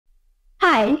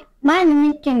Hi, my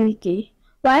name is Timothy.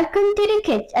 Welcome to the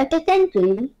Kids of the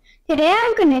Century. Today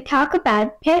I'm going to talk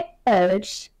about pet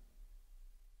birds.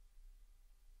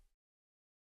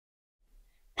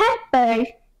 Pet birds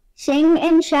sing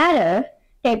and shatter.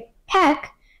 They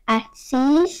peck at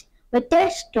seeds with their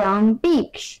strong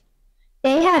beaks.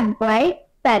 They have bright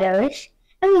feathers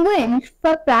and wings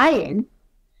for flying.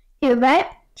 The red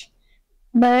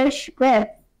birds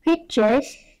grip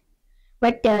creatures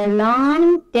with their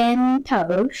long, thin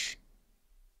toes.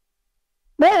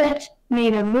 Birds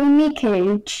need a roomy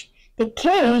cage. The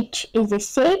cage is a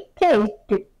safe place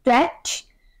to stretch,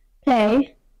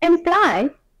 play, and fly.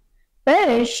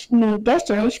 Birds need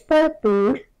dishes for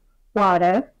food,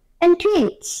 water, and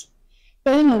treats.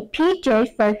 They need perches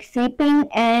for sleeping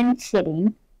and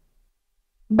sitting.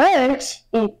 Birds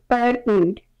eat bird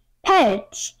food.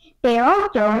 Pets, they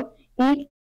also eat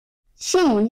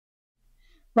seeds,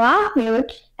 raw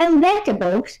fruits, and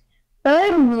vegetables.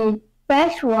 Birds need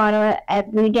fresh water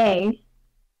every day.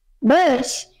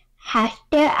 Birds hatch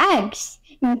their eggs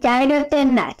inside of their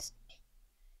nest.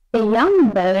 The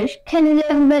young birds can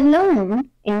live alone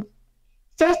in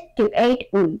 6 to 8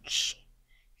 weeks.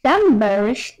 Some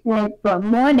birds live for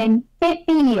more than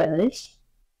 50 years.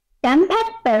 Some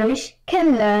pet birds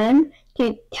can learn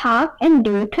to talk and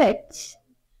do tricks.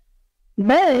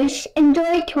 Birds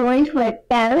enjoy toys with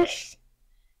bells,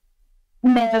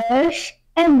 mirrors,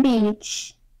 and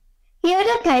beaks. Here are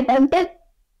the types of the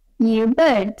new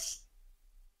birds.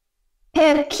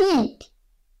 Parakeet,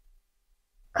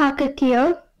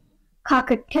 cockatiel,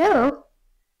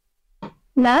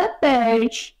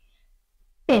 lovebirds,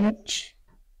 finch.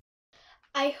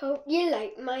 I hope you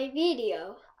liked my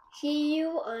video. See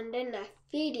you on the next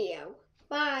video.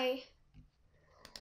 Bye.